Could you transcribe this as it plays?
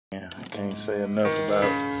Can't say enough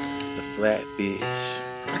about the flatfish.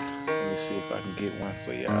 Let me see if I can get one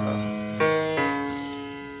for y'all.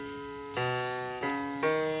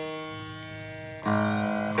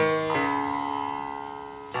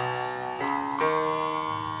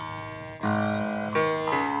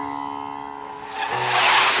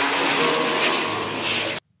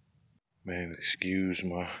 Man, excuse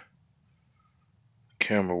my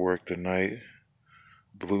camera work tonight.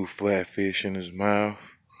 Blue flatfish in his mouth.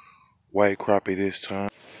 White crappie this time.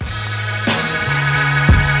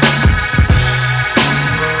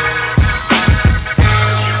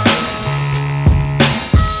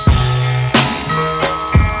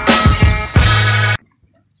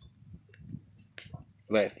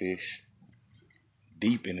 Flatfish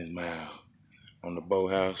deep in his mouth on the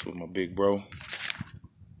boathouse with my big bro.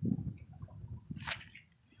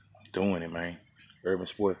 Doing it, man. Urban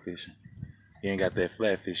sport fishing. You ain't got that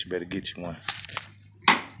flatfish, you better get you one.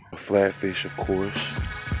 A flatfish, of course.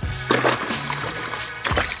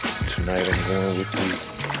 Tonight I'm going with the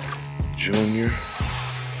Junior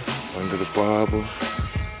under the bobber.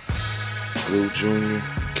 Blue Junior,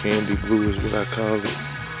 candy blue is what I call it.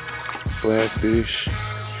 Flatfish.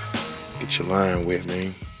 Get your line wet,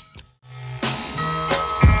 man.